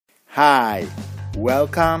Hi,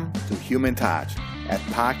 welcome to Human Touch, a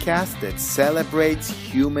podcast that celebrates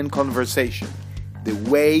human conversation, the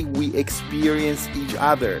way we experience each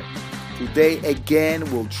other. Today again,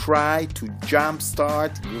 we'll try to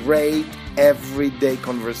jumpstart great everyday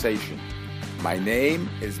conversation. My name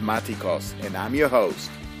is Mati Kos, and I'm your host.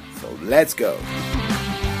 So let's go.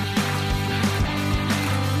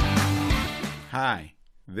 Hi,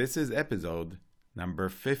 this is episode number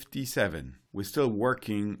 57. We're still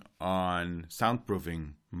working on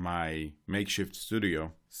soundproofing my makeshift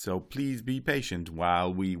studio, so please be patient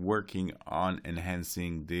while we're working on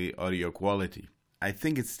enhancing the audio quality. I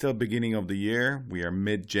think it's still beginning of the year. We are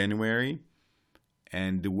mid-January,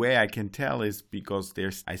 and the way I can tell is because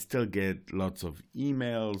I still get lots of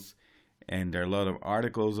emails and there are a lot of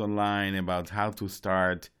articles online about how to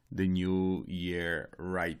start the new year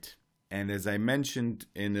right. And as I mentioned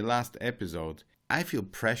in the last episode, I feel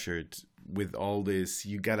pressured with all this.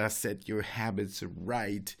 You gotta set your habits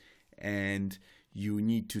right, and you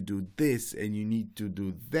need to do this, and you need to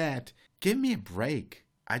do that. Give me a break.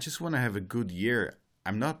 I just want to have a good year.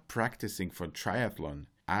 I'm not practicing for triathlon.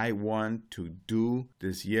 I want to do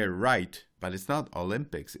this year right, but it's not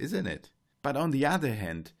Olympics, isn't it? But on the other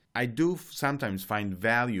hand, I do sometimes find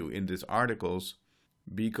value in these articles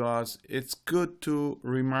because it's good to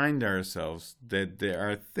remind ourselves that there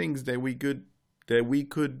are things that we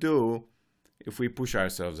could do if we push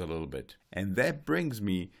ourselves a little bit. And that brings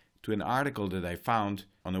me to an article that I found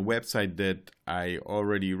on a website that I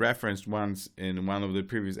already referenced once in one of the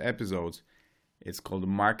previous episodes. It's called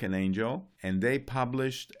Mark and Angel, and they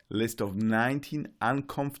published a list of 19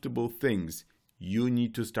 uncomfortable things you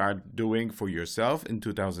need to start doing for yourself in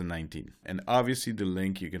 2019. And obviously the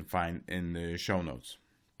link you can find in the show notes.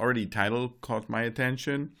 Already title caught my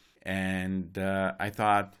attention. And I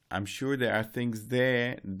thought, I'm sure there are things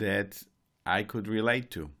there that I could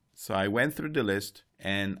relate to. So I went through the list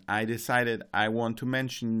and I decided I want to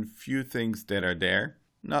mention a few things that are there.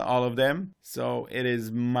 Not all of them. So it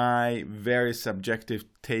is my very subjective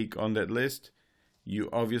take on that list. You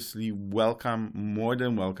obviously more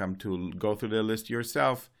than welcome to go through the list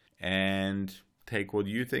yourself and take what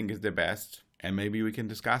you think is the best. And maybe we can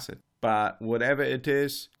discuss it. But whatever it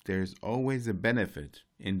is, there's always a benefit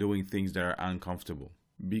in doing things that are uncomfortable,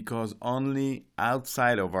 because only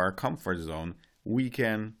outside of our comfort zone we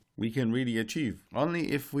can really achieve.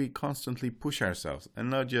 Only if we constantly push ourselves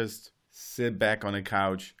and not just sit back on a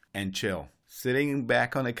couch and chill. Sitting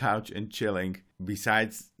back on a couch and chilling,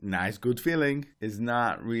 besides nice good feeling, is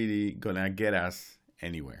not really gonna get us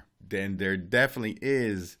anywhere. Then there definitely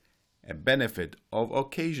is a benefit of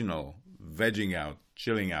occasional vegging out,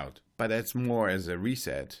 chilling out. But that's more as a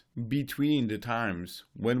reset between the times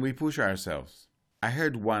when we push ourselves. I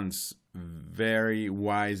heard once very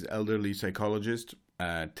wise elderly psychologist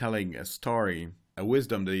telling a story, a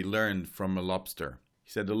wisdom that he learned from a lobster. He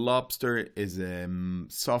said the lobster is a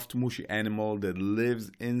soft, mushy animal that lives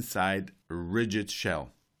inside a rigid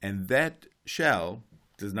shell. And that shell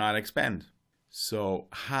does not expand. So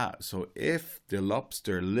if the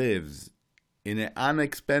lobster lives in an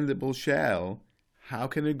unexpandable shell, how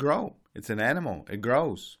can it grow? It's an animal. It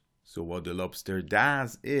grows. So what the lobster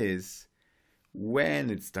does is, when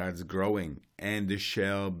it starts growing and the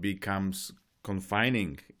shell becomes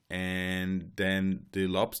confining, and then the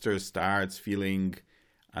lobster starts feeling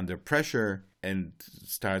under pressure and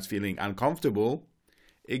starts feeling uncomfortable,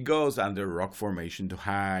 it goes under rock formation to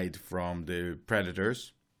hide from the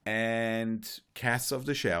predators and casts off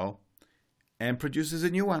the shell and produces a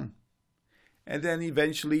new one. And then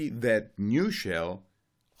eventually that new shell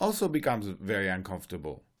also becomes very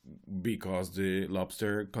uncomfortable because the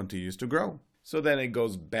lobster continues to grow. So then it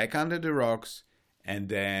goes back under the rocks, and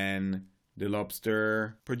then the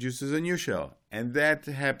lobster produces a new shell. And that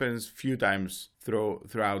happens a few times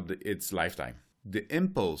throughout its lifetime. The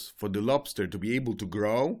impulse for the lobster to be able to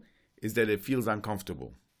grow is that it feels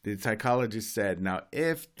uncomfortable. The psychologist said, now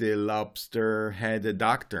if the lobster had a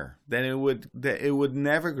doctor, then it would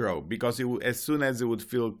never grow, because as soon as it would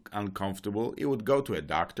feel uncomfortable, it would go to a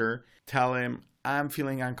doctor, tell him, I'm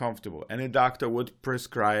feeling uncomfortable. And the doctor would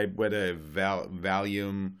prescribe whether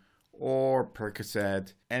Valium or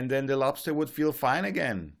Percocet, and then the lobster would feel fine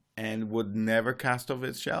again and would never cast off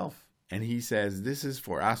its shelf. And he says this is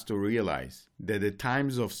for us to realize that the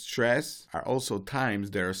times of stress are also times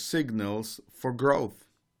there are signals for growth.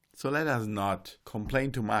 So let us not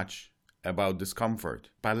complain too much about discomfort,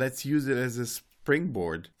 but let's use it as a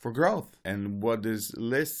springboard for growth. And what this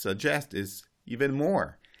list suggests is even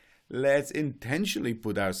more. Let's intentionally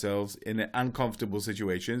put ourselves in uncomfortable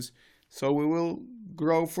situations so we will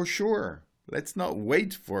grow for sure. Let's not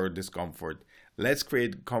wait for discomfort. Let's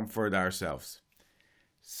create comfort ourselves.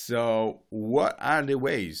 So, what are the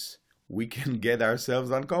ways we can get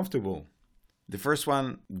ourselves uncomfortable? The first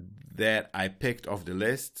one that I picked off the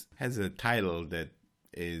list has a title that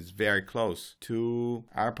is very close to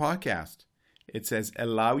our podcast. It says,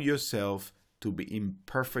 Allow yourself to be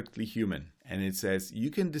imperfectly human. And it says,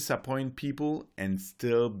 you can disappoint people and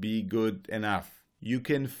still be good enough. You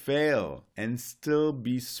can fail and still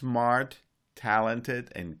be smart,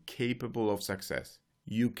 talented, and capable of success.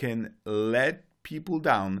 You can let people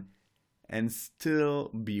down and still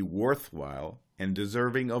be worthwhile and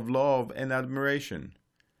deserving of love and admiration.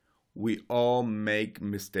 We all make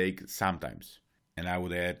mistakes sometimes. And I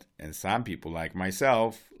would add, and some people like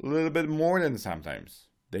myself, a little bit more than sometimes.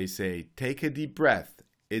 They say, take a deep breath.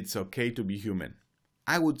 It's okay to be human.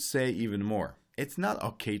 I would say even more. It's not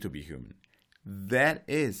okay to be human. That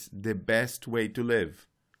is the best way to live.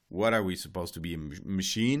 What are we supposed to be, a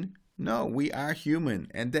machine? No, we are human,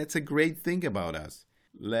 and that's a great thing about us.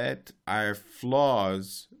 Let our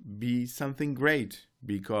flaws be something great,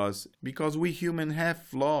 because we humans have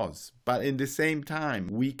flaws, but in the same time,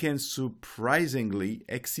 we can surprisingly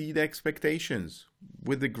exceed expectations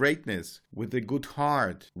with the greatness, with the good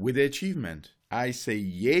heart, with the achievement. I say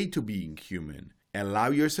yay to being human. Allow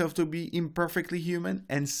yourself to be imperfectly human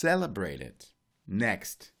and celebrate it.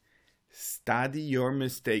 Next, study your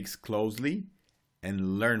mistakes closely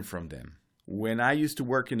and learn from them. When I used to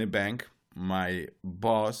work in a bank, my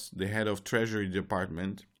boss, the head of treasury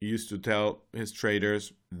department, used to tell his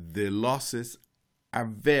traders the losses are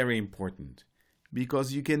very important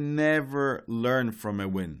because you can never learn from a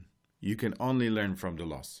win. You can only learn from the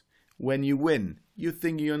loss. When you win, you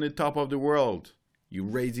think you're on the top of the world. You're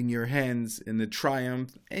raising your hands in the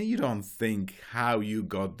triumph and you don't think how you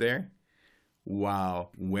got there.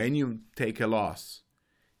 While when you take a loss,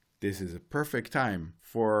 this is a perfect time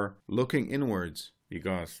for looking inwards,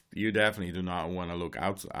 because you definitely do not want to look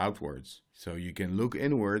outwards. So you can look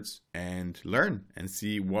inwards and learn and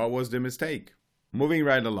see what was the mistake. Moving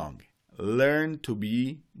right along. Learn to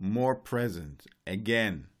be more present.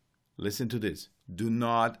 Again, listen to this. Do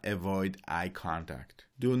not avoid eye contact.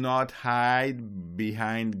 Do not hide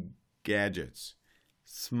behind gadgets.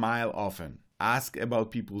 Smile often. Ask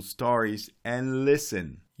about people's stories and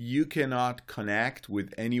listen. You cannot connect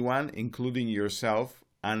with anyone, including yourself,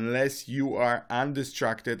 unless you are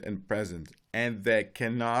undistracted and present. And that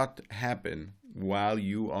cannot happen while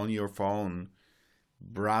you on your phone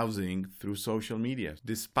browsing through social media.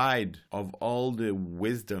 Despite of all the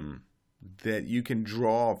wisdom that you can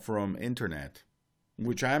draw from internet,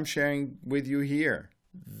 which I'm sharing with you here,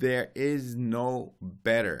 there is no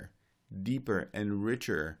better, deeper and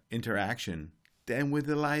richer interaction than with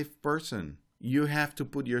a live person. You have to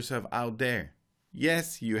put yourself out there.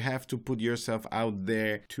 Yes, you have to put yourself out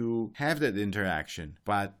there to have that interaction,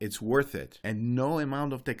 but it's worth it. And no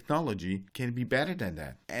amount of technology can be better than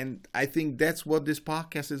that. And I think that's what this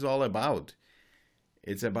podcast is all about.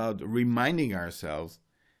 It's about reminding ourselves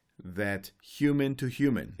that human to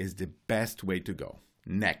human is the best way to go.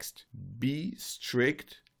 Next, be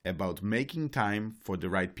strict about making time for the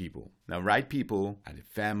right people. Now, right people are the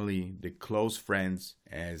family, the close friends,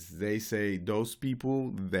 as they say, those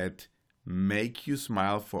people that make you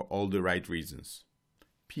smile for all the right reasons.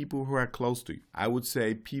 People who are close to you. I would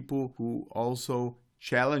say people who also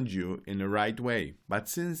challenge you in the right way. But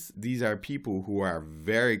since these are people who are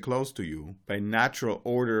very close to you, by natural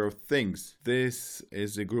order of things, this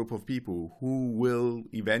is a group of people who will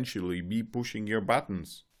eventually be pushing your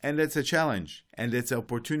buttons. And that's a challenge. And it's an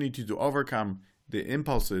opportunity to overcome the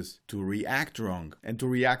impulses to react wrong and to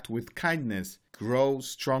react with kindness, grow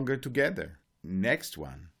stronger together. Next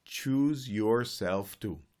one, choose yourself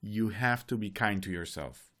too. You have to be kind to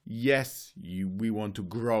yourself. Yes, we want to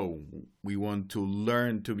grow. We want to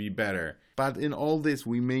learn to be better. But in all this,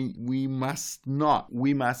 we must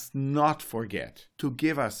not forget to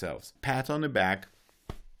give ourselves a pat on the back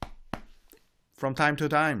from time to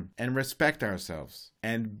time and respect ourselves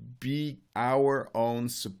and be our own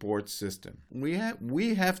support system. We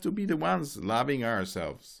have to be the ones loving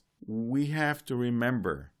ourselves. We have to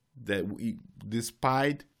remember that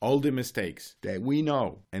despite all the mistakes that we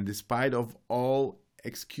know and despite of all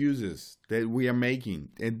excuses that we are making,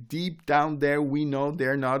 and deep down there we know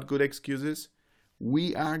they're not good excuses,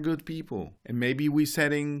 we are good people. And maybe we're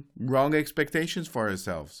setting wrong expectations for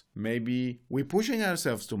ourselves. Maybe we're pushing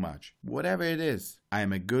ourselves too much. Whatever it is,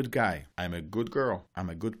 I'm a good guy. I'm a good girl. I'm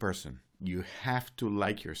a good person. You have to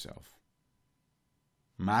like yourself.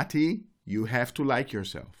 Mati, you have to like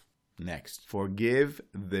yourself. Next, forgive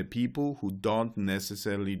the people who don't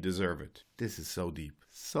necessarily deserve it. This is so deep.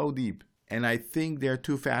 So deep. And I think there are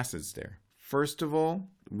two facets there. First of all,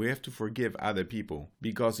 we have to forgive other people,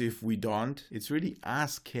 because if we don't, it's really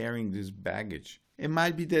us carrying this baggage. It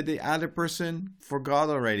might be that the other person forgot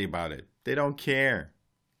already about it. They don't care.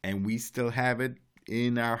 And we still have it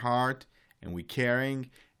in our heart, and we're carrying,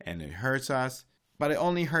 and it hurts us, but it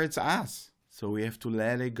only hurts us. So we have to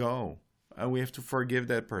let it go, and we have to forgive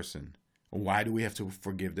that person. Why do we have to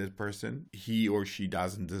forgive that person? He or she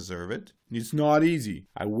doesn't deserve it. It's not easy.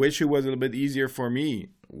 I wish it was a little bit easier for me.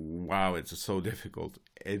 Wow, it's so difficult.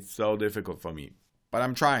 It's so difficult for me. But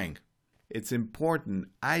I'm trying. It's important.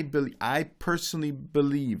 I personally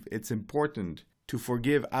believe it's important to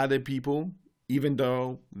forgive other people, even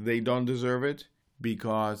though they don't deserve it,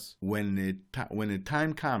 because when the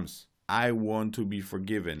time comes, I want to be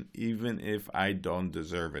forgiven, even if I don't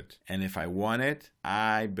deserve it. And if I want it,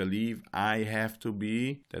 I believe I have to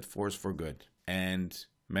be that force for good. And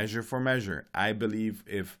measure for measure, I believe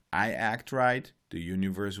if I act right, the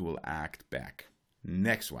universe will act back.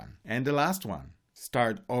 Next one. And the last one.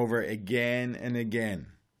 Start over again and again.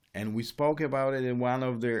 And we spoke about it in one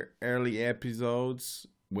of the early episodes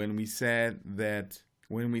when we said that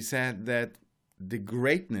the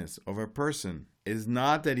greatness of a person is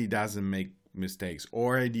not that he doesn't make mistakes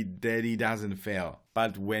or that he doesn't fail.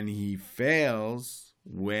 But when he fails,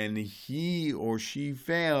 when he or she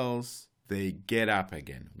fails, they get up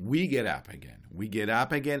again. We get up again. We get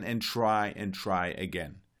up again and try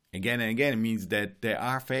again. Again and again means that there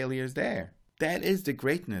are failures there. That is the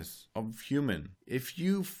greatness of human. If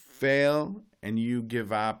you fail and you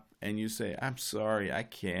give up and you say, I'm sorry, I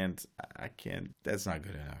can't, that's not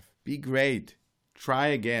good enough. Be great. Try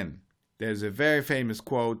again. There's a very famous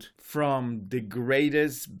quote from the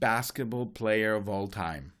greatest basketball player of all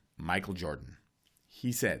time, Michael Jordan.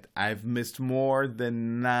 He said, I've missed more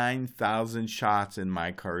than 9,000 shots in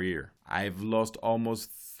my career. I've lost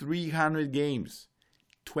almost 300 games.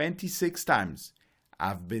 26 times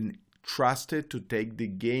I've been trusted to take the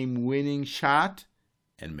game-winning shot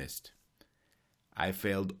and missed. I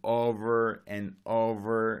failed over and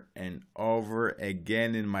over and over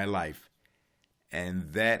again in my life.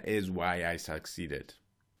 And that is why I succeeded.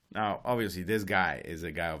 Now, obviously, this guy is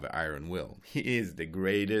a guy of iron will. He is the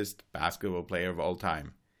greatest basketball player of all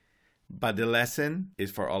time. But the lesson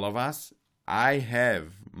is for all of us. I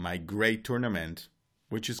have my great tournament,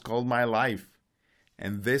 which is called my life.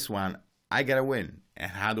 And this one, I gotta win.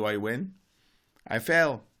 And how do I win? I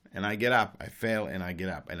fail and I get up. I fail and I get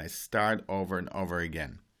up. And I start over and over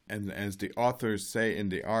again. And as the authors say in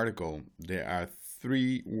the article, there are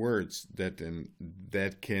 3 words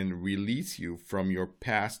that can release you from your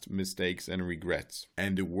past mistakes and regrets.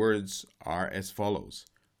 And the words are as follows.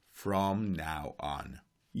 From now on.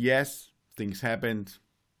 Yes, things happened.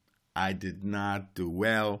 I did not do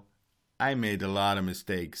well. I made a lot of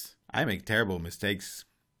mistakes. I make terrible mistakes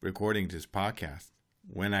recording this podcast.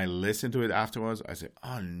 When I listen to it afterwards, I say,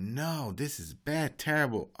 oh no, this is bad,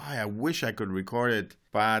 terrible. I wish I could record it,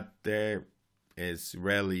 but there is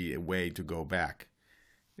rarely a way to go back.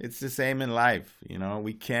 It's the same in life,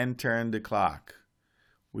 we can't turn the clock.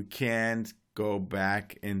 We can't go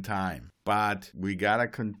back in time, but we gotta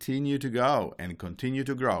continue to go and continue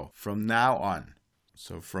to grow from now on.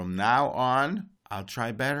 So from now on, I'll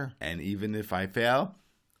try better. And even if I fail,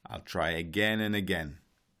 I'll try again and again.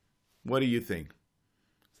 What do you think?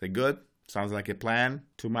 Is it good? Sounds like a plan?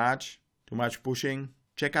 Too much? Too much pushing?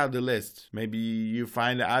 Check out the list. Maybe you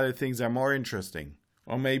find that other things are more interesting.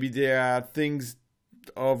 Or maybe there are things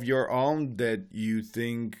of your own that you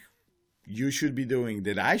think you should be doing,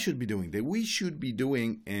 that I should be doing, that we should be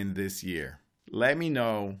doing in this year. Let me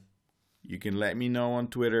know. You can let me know on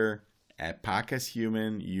Twitter at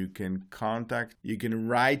PodcastHuman. You can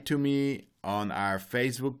write to me on our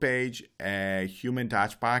Facebook page at Human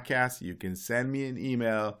Touch Podcast. You can send me an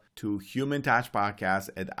email to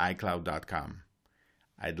humantouchpodcast@icloud.com.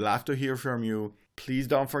 I'd love to hear from you. Please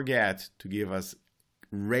don't forget to give us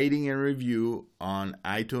rating and review on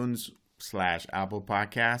iTunes/Apple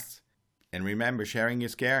Podcasts. And remember, sharing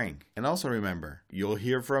is caring. And also remember, you'll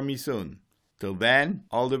hear from me soon. Till then,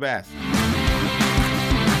 all the best.